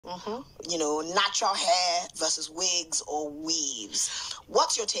You know, natural hair versus wigs or weaves.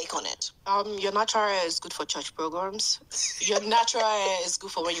 What's your take on it? Your natural hair is good for church programs. Your natural hair is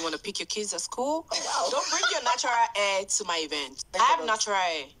good for when you want to pick your kids at school. Wow. Don't bring your natural hair to my event. I have natural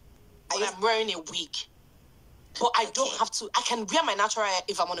hair when I'm wearing a wig. But I don't have to. I can wear my natural hair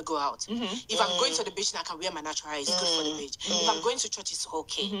if I want to go out. If I'm going to the beach, I can wear my natural hair. It's good for the beach. If I'm going to church, it's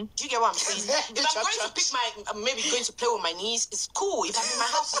okay. Do you get what I'm saying? If I'm going to pick maybe going to play with my niece, it's cool. If I'm in my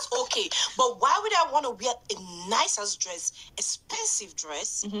house, it's okay. But why would I want to wear a nice ass dress, expensive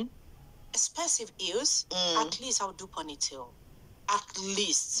dress, expensive heels? At least I'll do ponytail. At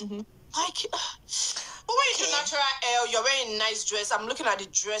least. Like, but when you do natural hair, you're wearing a nice dress. I'm looking at the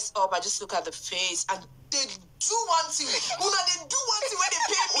dress up. I just look at the face and they do one thing. Una, they do one thing when they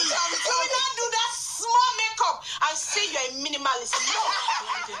pay me. So we don't do that small makeup and say you're a minimalist. No.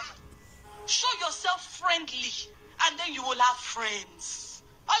 Show yourself friendly and then you will have friends.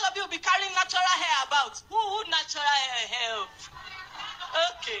 All of you will be carrying natural hair about. Who natural hair help?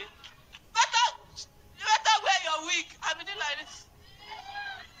 Okay. Better wear your wig. I mean, like this.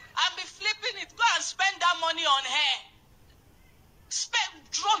 And be flipping it. Go and spend that money on hair.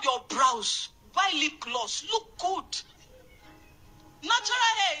 Draw your brows. Buy lip gloss. Look good.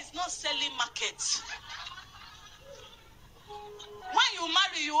 Natural hair is not selling market. When you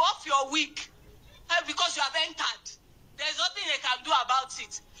marry, you off your wig because you have entered. There's nothing they can do about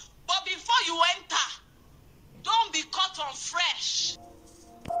it. But before you enter, don't be caught on fresh.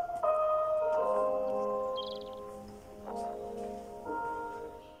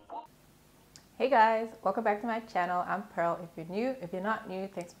 Hey guys, welcome back to my channel. I'm Pearl. If you're new, if you're not new,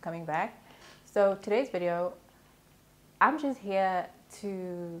 thanks for coming back. So today's video, I'm just here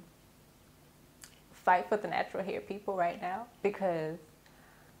to fight for the natural hair people right now because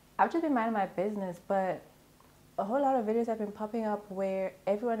I've just been minding my business, but a whole lot of videos have been popping up where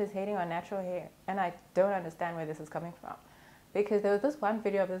everyone is hating on natural hair, and I don't understand where this is coming from. Because there was this one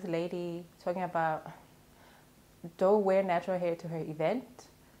video of this lady talking about don't wear natural hair to her event.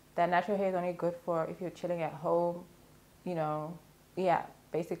 That natural hair is only good for if you're chilling at home, you know, yeah,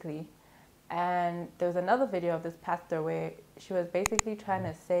 basically. And there was another video of this pastor where she was basically trying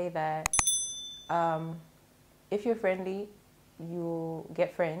to say that if you're friendly, you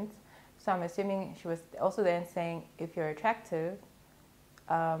get friends. So I'm assuming she was also then saying if you're attractive,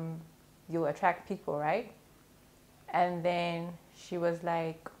 you'll attract people, right? And then she was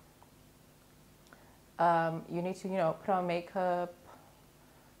like, you need to, you know, put on makeup,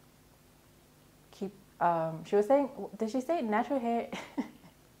 she was saying, did she say natural hair?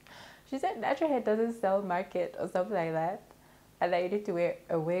 She said natural hair doesn't sell market or something like that, and that you need to wear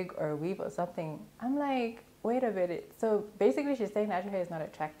a wig or a weave or something. I'm like, wait a minute. So basically she's saying natural hair is not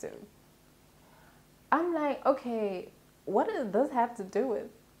attractive. I'm like, okay, what does this have to do with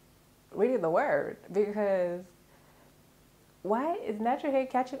reading the word? Because why is natural hair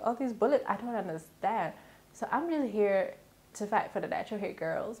catching all these bullets? I don't understand. So I'm just here to fight for the natural hair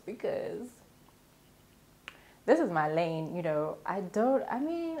girls because this is my lane, you know. I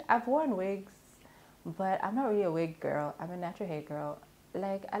mean, I've worn wigs, but I'm not really a wig girl. I'm a natural hair girl.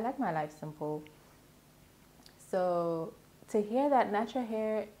 Like, I like my life simple. So to hear that natural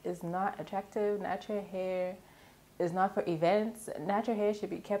hair is not attractive, natural hair is not for events, natural hair should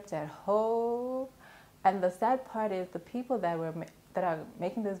be kept at home. And the sad part is the people that are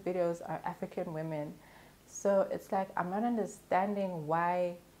making those videos are African women. So it's like, I'm not understanding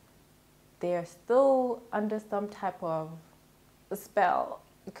why they're still under some type of spell,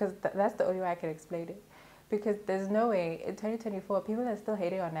 because that's the only way I can explain it. Because there's no way in 2024 people are still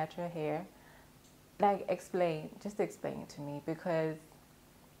hating on natural hair. Like, just explain it to me. Because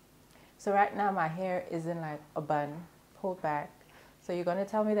so right now my hair is in like a bun, pulled back. So you're gonna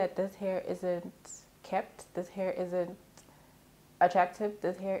tell me that this hair isn't kept, this hair isn't attractive,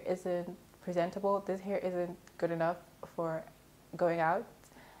 this hair isn't presentable, this hair isn't good enough for going out?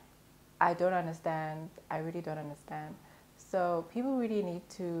 I don't understand. I really don't understand. So people really need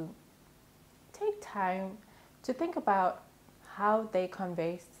to take time to think about how they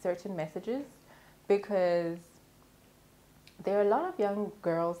convey certain messages, because there are a lot of young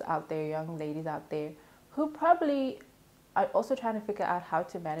girls out there, young ladies out there, who probably are also trying to figure out how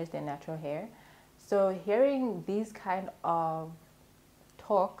to manage their natural hair. So hearing these kind of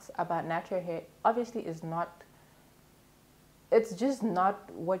talks about natural hair obviously is not, it's just not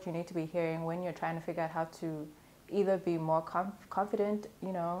what you need to be hearing when you're trying to figure out how to either be more confident,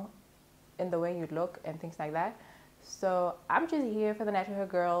 you know, in the way you look and things like that. So I'm just here for the natural hair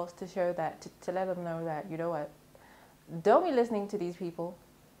girls to show that, to let them know that, you know what, don't be listening to these people.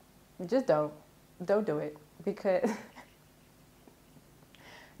 Just don't do it, because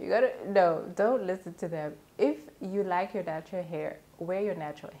No, don't listen to them. If you like your natural hair, wear your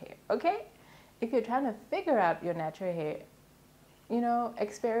natural hair, okay? If you're trying to figure out your natural hair,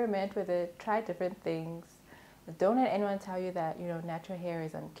 experiment with it, try different things. Don't let anyone tell you that, natural hair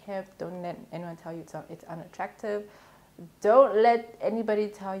is unkempt. Don't let anyone tell you it's unattractive. Don't let anybody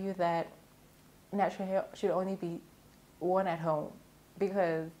tell you that natural hair should only be worn at home,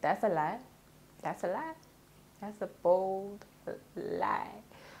 because that's a lie. That's a lie. That's a bold lie.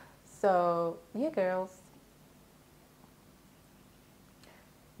 So, yeah, girls,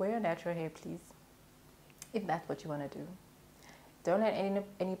 wear your natural hair, please, if that's what you want to do. Don't let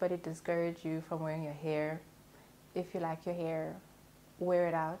anybody discourage you from wearing your hair. If you like your hair, wear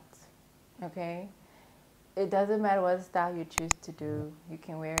it out, okay? It doesn't matter what style you choose to do. You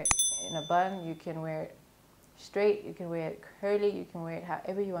can wear it in a bun, you can wear it straight, you can wear it curly, you can wear it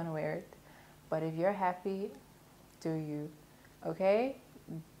however you want to wear it. But if you're happy, do you, okay?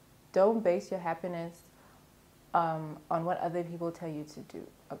 Don't base your happiness on what other people tell you to do,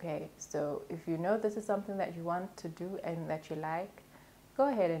 okay? So if you know this is something that you want to do and that you like, go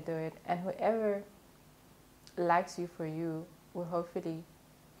ahead and do it. And whoever likes you for you will hopefully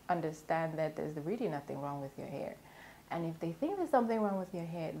understand that there's really nothing wrong with your hair. And if they think there's something wrong with your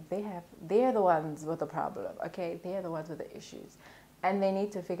hair, they're the ones with the problem, okay? They're the ones with the issues. And they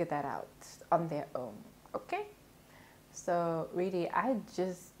need to figure that out on their own, okay? So really,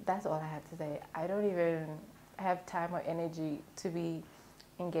 that's all I have to say. I don't even have time or energy to be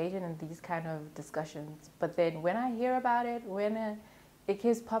engaging in these kind of discussions. But then when I hear about it, when it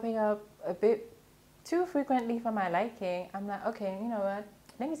keeps popping up a bit too frequently for my liking, I'm like, okay, you know what?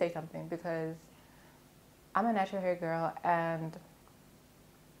 Let me say something, because I'm a natural hair girl and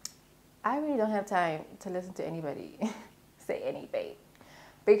I really don't have time to listen to anybody say anything,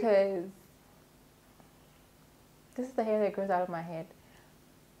 because this is the hair that grows out of my head.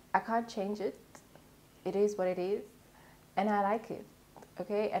 I can't change it. It is what it is, and I like it,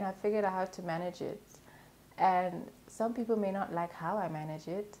 okay? And I figured out how to manage it. And some people may not like how I manage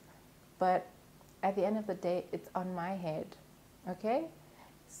it, but at the end of the day, it's on my head, okay?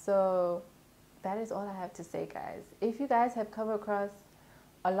 So that is all I have to say, guys. If you guys have come across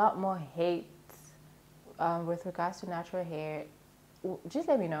a lot more hate with regards to natural hair, just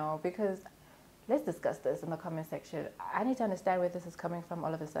let me know, because let's discuss this in the comment section. I need to understand where this is coming from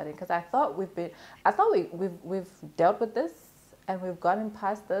all of a sudden, because I thought we've dealt with this and we've gotten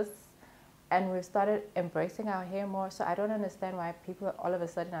past this and we've started embracing our hair more. So I don't understand why people all of a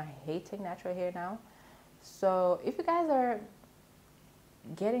sudden are hating natural hair now. So if you guys are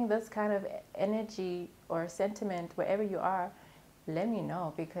getting this kind of energy or sentiment wherever you are, let me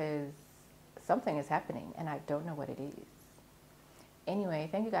know, because something is happening and I don't know what it is. Anyway,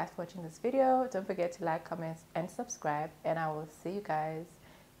 thank you guys for watching this video. Don't forget to like, comment, and subscribe, and I will see you guys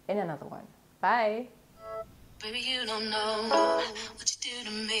in another one. Bye. Baby, you don't know what you do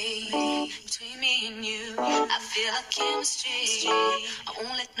to me. Between me and you, I feel like chemistry. I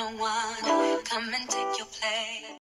won't let no one come and take your place.